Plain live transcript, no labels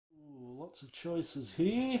lots of choices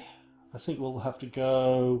here. I think we'll have to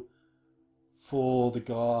go for the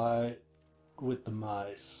guy with the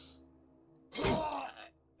mace.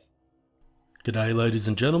 G'day ladies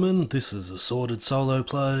and gentlemen, this is Assorted Solo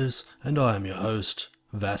Plays, and I am your host,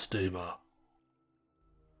 Vasdema.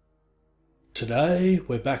 Today,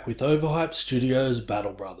 we're back with Overhype Studios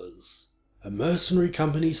Battle Brothers, a mercenary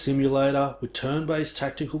company simulator with turn-based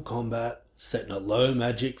tactical combat set in a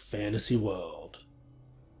low-magic fantasy world.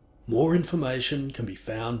 More information can be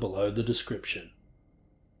found below the description.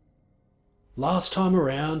 Last time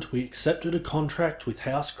around, we accepted a contract with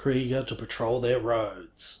House Krieger to patrol their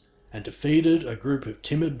roads, and defeated a group of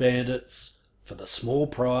timid bandits for the small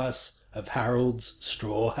price of Harold's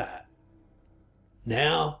straw hat.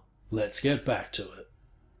 Now, let's get back to it.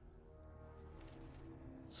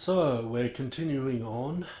 So, we're continuing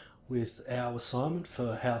on with our assignment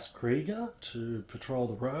for House Krieger to patrol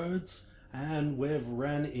the roads, and we've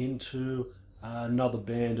ran into another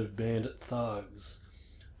band of bandit thugs.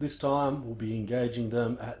 This time, we'll be engaging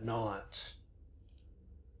them at night.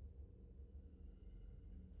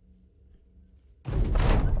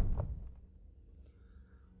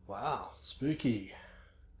 Wow, spooky.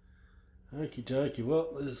 Okie dokie,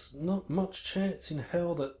 well, there's not much chance in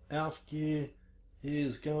hell that Alfgeir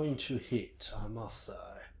is going to hit, I must say.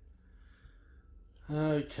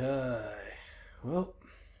 Okay, well,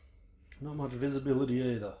 not much visibility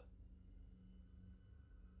either.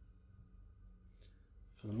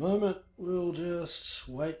 For the moment, we'll just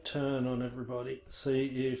wait turn on everybody, see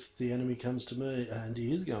if the enemy comes to me, and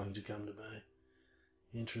he is going to come to me.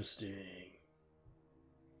 Interesting.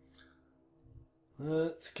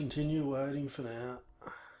 Let's continue waiting for now.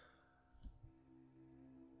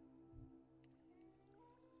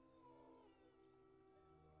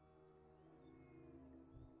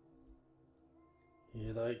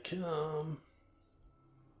 Here they come.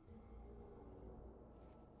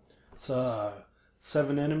 So,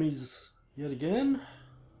 7 enemies yet again.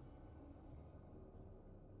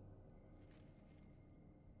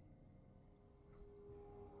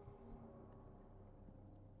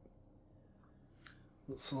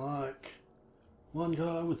 Looks like one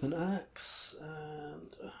guy with an axe,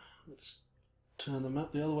 and let's turn them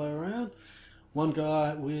up the other way around. One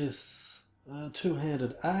guy with a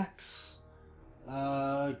two-handed axe,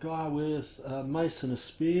 a guy with a mace and a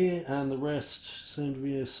spear, and the rest seem to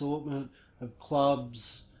be an assortment of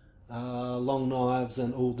clubs, long knives,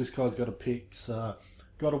 and oh, this guy's got a pick, so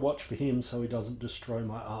got to watch for him so he doesn't destroy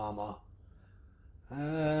my armor.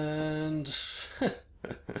 And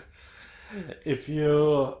if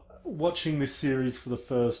you're watching this series for the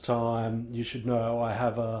first time, you should know I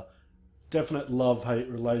have a definite love-hate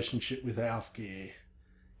relationship with Alfgeir.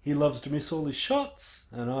 He loves to miss all his shots,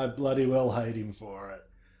 and I bloody well hate him for it.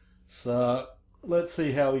 So, let's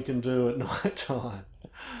see how we can do at night time.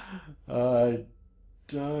 I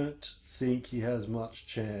don't think he has much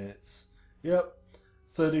chance. Yep,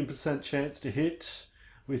 13% chance to hit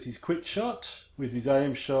with his quick shot, with his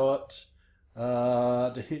aim shot,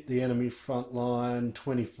 to hit the enemy front line,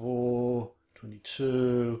 24,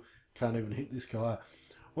 22, can't even hit this guy.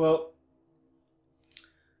 Well,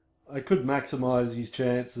 I could maximize his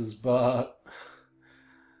chances, but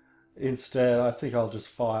instead I think I'll just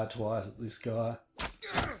fire twice at this guy.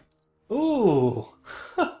 Ooh!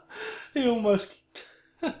 He almost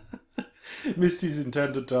missed his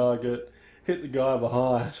intended target, hit the guy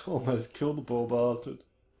behind, almost killed the poor bastard.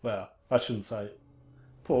 Well, I shouldn't say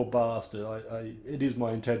poor bastard. It is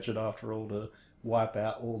my intention, after all, to wipe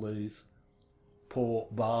out all these poor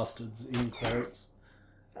bastards, in quotes.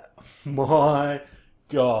 My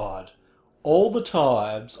God. All the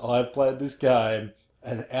times I've played this game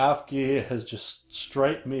and Alfgeir has just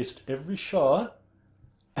straight missed every shot.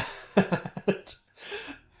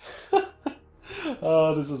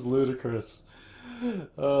 Oh, this is ludicrous.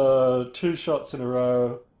 2 shots in a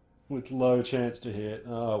row with low chance to hit.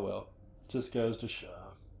 Oh well, just goes to show.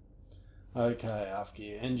 Okay,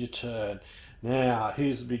 Alfgeir, end your turn. Now,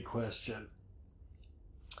 here's the big question.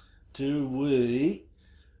 Do we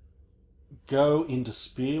go into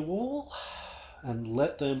spear wall and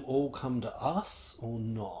let them all come to us, or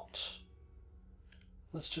not?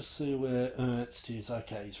 Let's just see where Ernst is.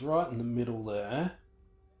 Okay, he's right in the middle there,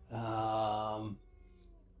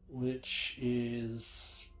 which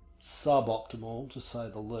is suboptimal, to say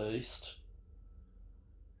the least.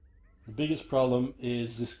 The biggest problem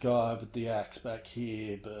is this guy with the axe back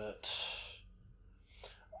here, but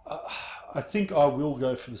I think I will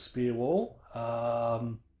go for the spear wall.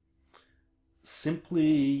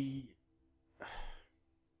 Simply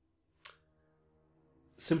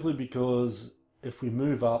because if we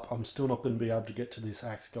move up, I'm still not going to be able to get to this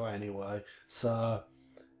axe guy anyway. So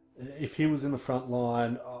if he was in the front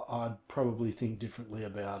line, I'd probably think differently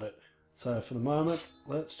about it. So for the moment,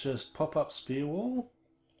 let's just pop up spear wall.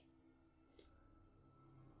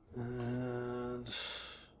 And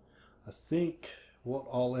I think what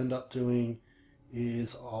I'll end up doing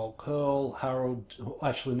is I'll curl Harold.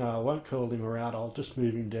 Actually, no, I won't curl him around. I'll just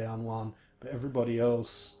move him down one. But everybody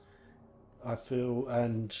else, I feel,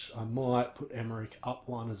 and I might put Emmerich up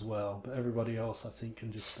one as well. But everybody else, I think,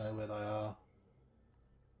 can just stay where they are.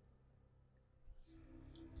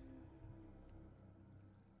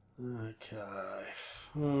 Okay.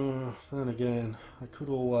 Then again, I could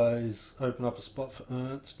always open up a spot for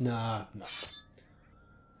Ernst. Nah, no.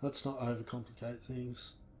 Let's not overcomplicate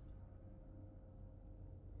things.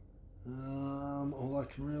 All I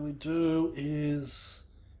can really do is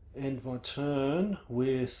end my turn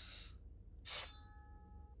with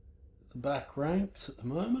the back ranks at the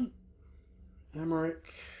moment.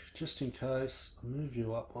 Emmerich, just in case, I'll move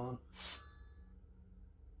you up one.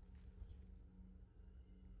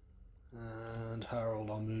 And Harold,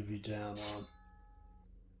 I'll move you down one.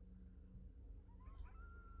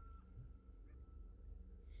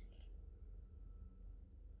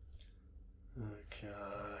 Okay.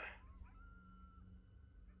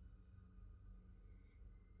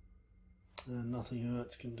 And nothing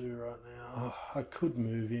Ernst can do right now. Oh, I could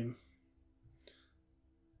move him.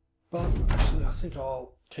 But actually I think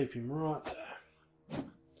I'll keep him right there.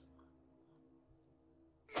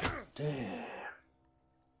 Damn.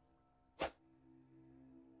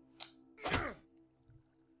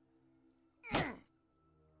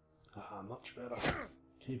 Ah, much better.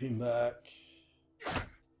 Keep him back.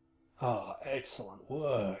 Ah, excellent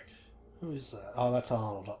work. Who is that? Oh, that's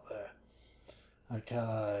Arnold up there.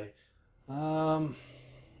 Okay. I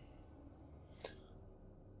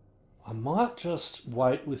might just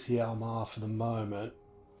wait with Hjalmar for the moment,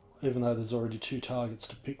 even though there's already 2 targets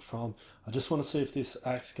to pick from. I just want to see if this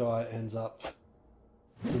axe guy ends up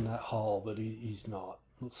in that hole, but he's not.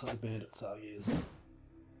 Looks like the bandit thug is.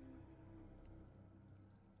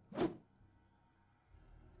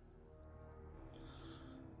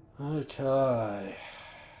 Okay.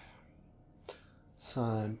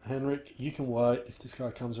 Same. Henrik, you can wait if this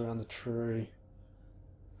guy comes around the tree.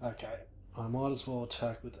 Okay. I might as well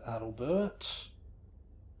attack with Adalbert.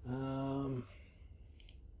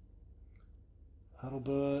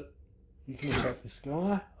 Adalbert, you can attack this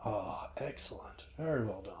guy. Oh, excellent. Very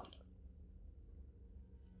well done.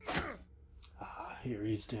 Ah, here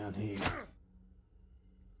he is down here.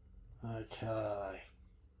 Okay.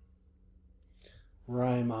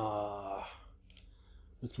 Raymar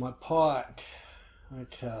with my pike.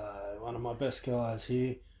 Okay, one of my best guys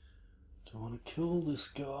here. Do I want to kill this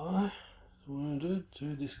guy who's wounded?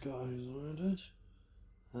 Do this guy who's wounded?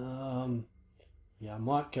 Yeah, I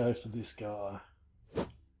might go for this guy.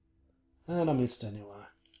 And I missed anyway.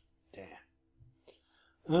 Damn.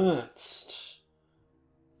 Ernst.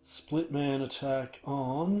 Split man attack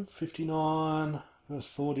on 59 versus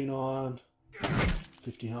 49.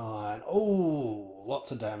 59. Oh,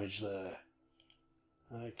 lots of damage there.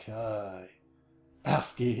 Okay.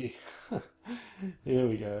 Afghi. Here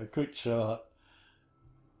we go. Quick shot.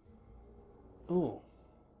 Oh.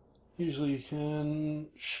 Usually you can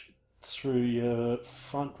shoot through your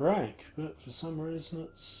front rank, but for some reason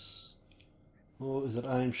it's... Or is it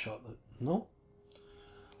aim shot? No?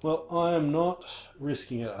 Well, I am not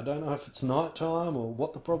risking it. I don't know if it's night time or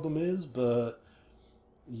what the problem is, but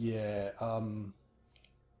yeah,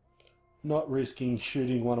 not risking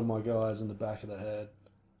shooting one of my guys in the back of the head.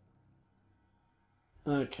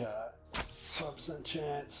 Okay, 5%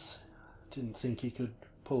 chance. Didn't think he could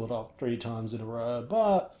pull it off 3 times in a row,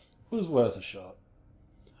 but it was worth a shot.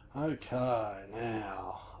 Okay,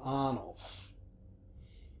 now, Arnulf.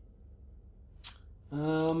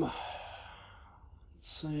 Let's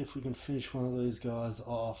see if we can finish one of these guys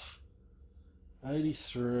off.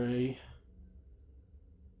 83.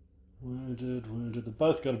 Wounded, wounded. They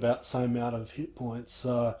both got about the same amount of hit points,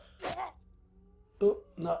 so... Oh,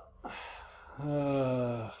 no.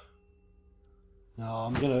 No,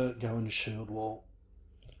 I'm going to go into shield wall.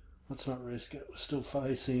 Let's not risk it. We're still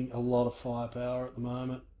facing a lot of firepower at the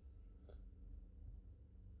moment.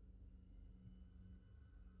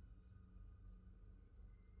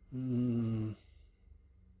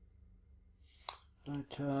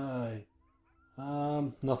 Okay.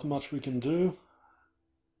 Nothing much we can do.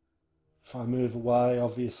 If I move away,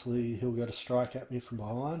 obviously he'll go to strike at me from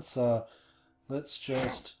behind, so let's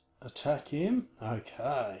just attack him.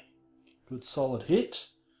 Okay. Good solid hit.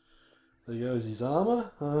 There goes his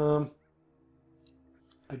armor.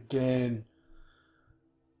 Again,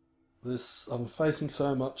 I'm facing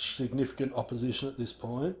so much significant opposition at this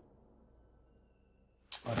point.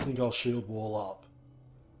 I think I'll shield wall up.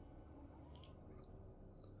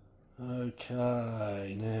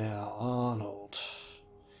 Okay, now Arnold.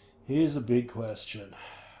 Here's the big question.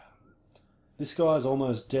 This guy's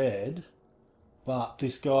almost dead, but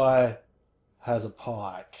this guy has a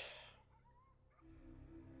pike.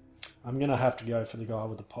 I'm going to have to go for the guy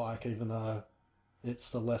with the pike, even though it's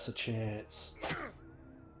the lesser chance.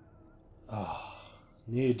 Oh,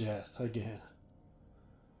 near death again.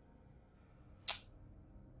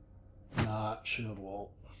 Nah, shield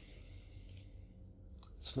wall.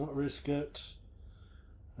 Let's not risk it.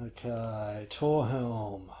 Okay,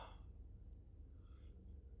 Torhelm.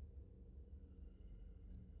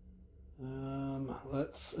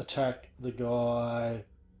 Let's attack the guy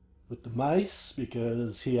with the mace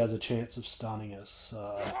because he has a chance of stunning us.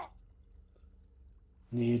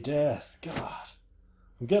 Near death. God.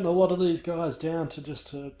 I'm getting a lot of these guys down to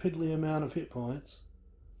just a piddly amount of hit points.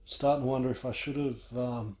 I'm starting to wonder if I should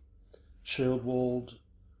have shield walled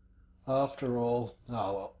after all.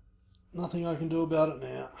 Oh well. Nothing I can do about it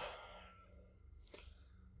now.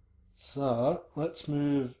 So, let's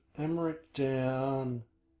move Emmerich down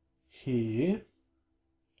here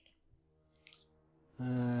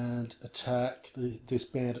and attack this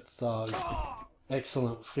bandit thug.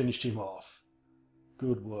 Excellent, finished him off.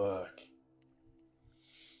 Good work.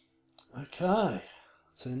 Okay,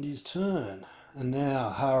 let's end his turn. And now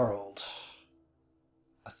Harold.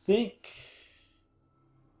 I think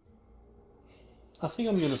I'm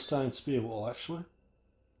going to stay in Spear Wall actually.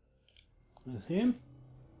 With him.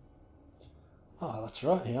 Oh, that's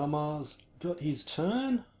right, Hjalmar's got his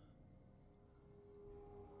turn.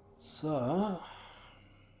 So,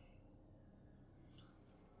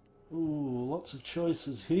 ooh, lots of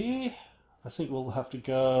choices here. I think we'll have to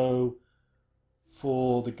go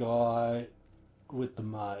for the guy with the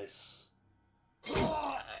mace.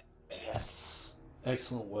 Yes.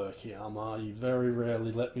 Excellent work, Hjalmar. You very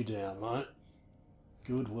rarely let me down, mate.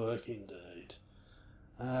 Good work indeed.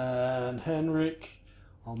 And Henrik,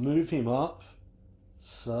 I'll move him up.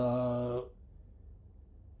 So,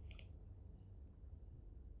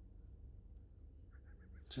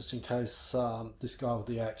 just in case this guy with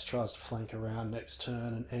the axe tries to flank around next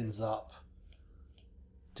turn and ends up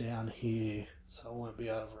down here, so I won't be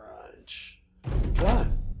out of range. Okay.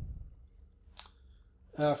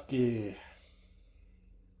 Afgir.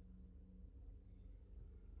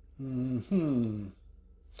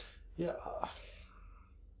 Yeah.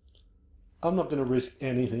 I'm not going to risk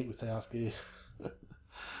anything with Afgir.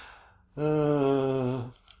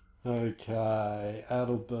 Okay,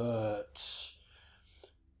 Adalbert.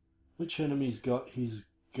 Which enemy's got his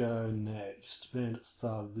go next? Bandit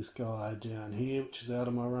Thug, this guy down here, which is out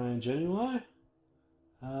of my range anyway.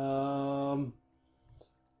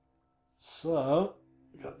 So,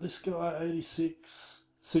 we got this guy, 86,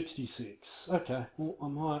 66. Okay, well, I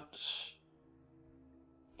might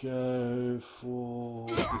go for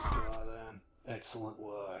this guy then. Excellent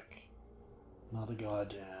work. Another guy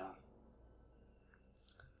down.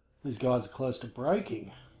 These guys are close to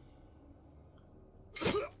breaking.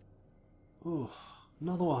 Ooh,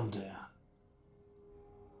 another one down.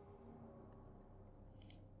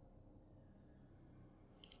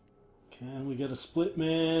 Can we get a split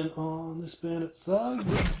man on this bandit thug?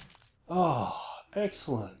 Oh,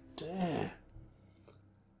 excellent. Damn.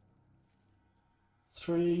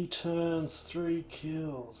 3 turns, 3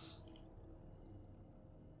 kills.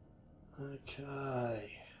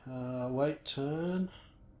 Okay. Wait turn.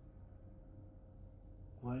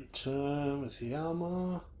 Wait turn with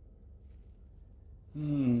Hjalmar.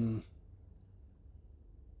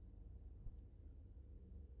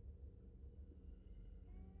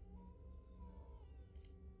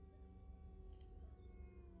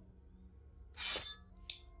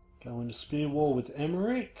 Go into Spear Wall with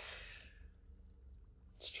Emmerich.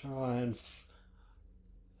 Let's try and...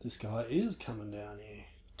 This guy is coming down here.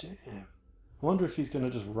 Damn. I wonder if he's going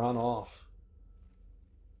to just run off.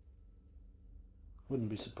 Wouldn't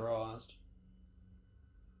be surprised.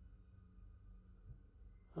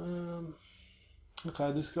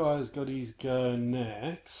 Okay, this guy's got his go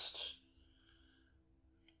next.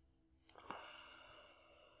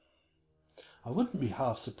 I wouldn't be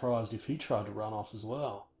half surprised if he tried to run off as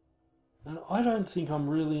well. And I don't think I'm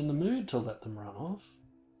really in the mood to let them run off.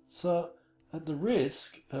 So, at the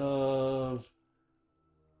risk of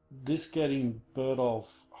this getting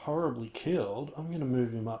Birdolph horribly killed, I'm going to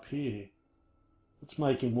move him up here. Let's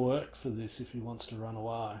make him work for this if he wants to run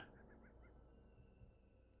away.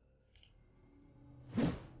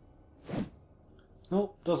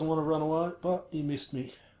 Nope, doesn't want to run away, but he missed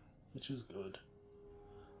me. which is good.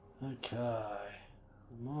 Okay,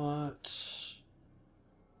 might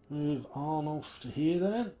move on off to here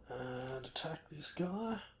then and attack this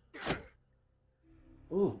guy.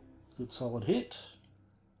 Ooh, good solid hit.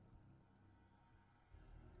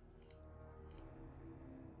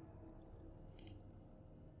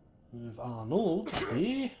 Move Arnold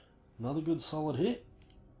here, another good solid hit.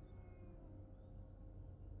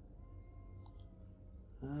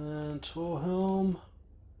 And Torhelm,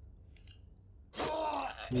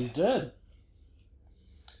 he's dead.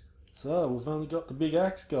 So we've only got the big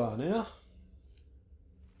axe guy now.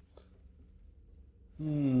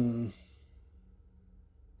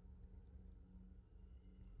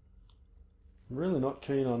 Really not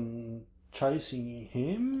keen on chasing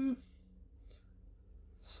him.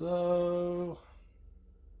 So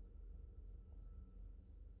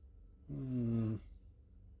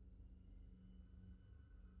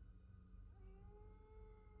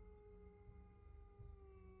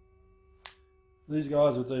these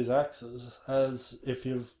guys with these axes, as if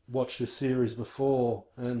you've watched this series before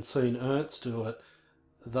and seen Ernst do it,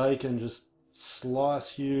 they can just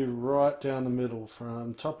slice you right down the middle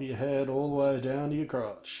from top of your head all the way down to your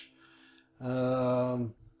crotch.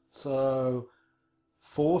 So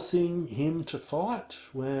forcing him to fight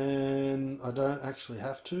when I don't actually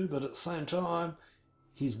have to, but at the same time,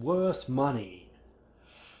 he's worth money.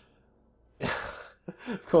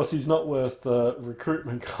 Of course, he's not worth the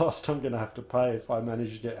recruitment cost I'm going to have to pay if I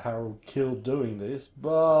manage to get Harold killed doing this,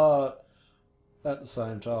 but at the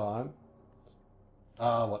same time,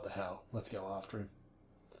 what the hell, let's go after him.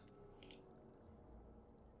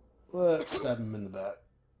 Let's stab him in the back.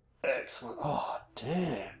 Excellent. Oh,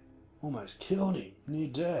 damn. Almost killed him. Near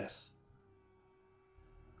death.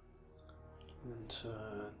 And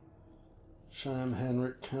turn. Shame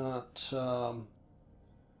Henrik can't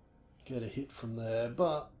get a hit from there,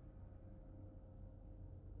 but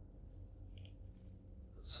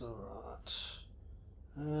it's alright.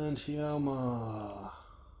 And Hjalmar.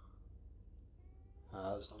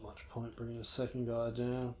 There's not much point bringing a second guy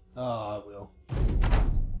down. I will.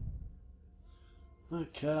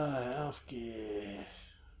 Okay, Alfgeir.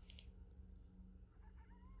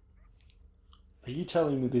 Are you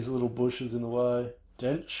telling me these little bushes in the way?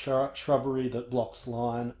 Dense shrubbery that blocks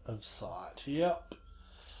line of sight. Yep.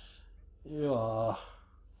 You are.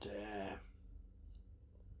 Damn.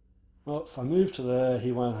 Well, if I move to there,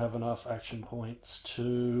 he won't have enough action points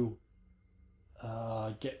to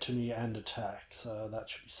get to me and attack, so that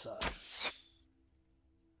should be safe.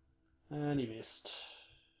 And he missed.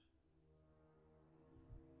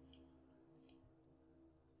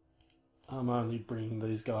 I'm only bringing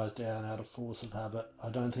these guys down out of force of habit. I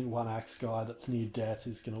don't think one axe guy that's near death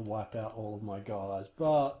is going to wipe out all of my guys,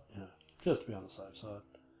 but, you know, just to be on the safe side.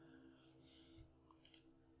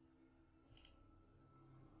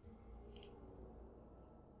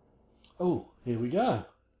 Oh, here we go.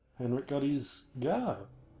 Henrik got his go.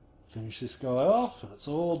 Finish this guy off and it's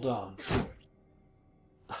all done.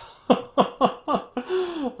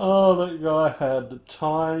 Oh, that guy had the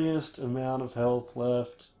tiniest amount of health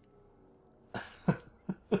left.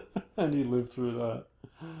 And he lived through that.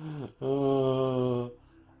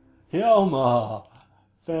 Hjalmar!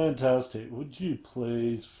 Fantastic. Would you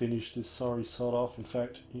please finish this sorry sod off? In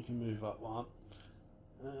fact, you can move up one.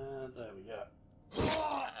 And there we go.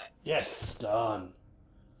 Yes, done.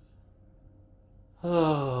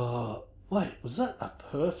 Wait, was that a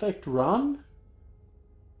perfect run?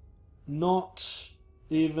 Not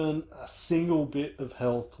even a single bit of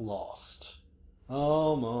health lost.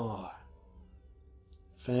 Oh my.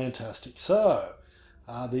 Fantastic. So,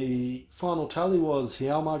 the final tally was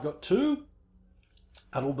Hjalmar got 2,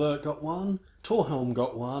 Adalbert got 1, Torhelm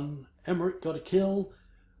got 1, Emmerich got a kill,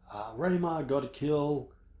 Reimar got a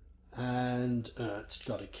kill, and Ernst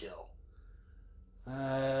got a kill.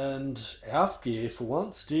 And Alfgeir, for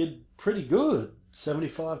once, did pretty good.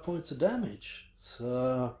 75 points of damage.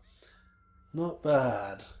 So, not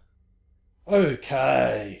bad.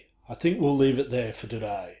 Okay, I think we'll leave it there for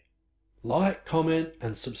today. Like, comment,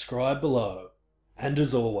 and subscribe below. And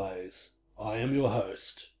as always, I am your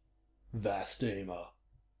host, Vasdema.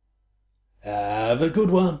 Have a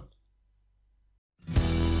good one.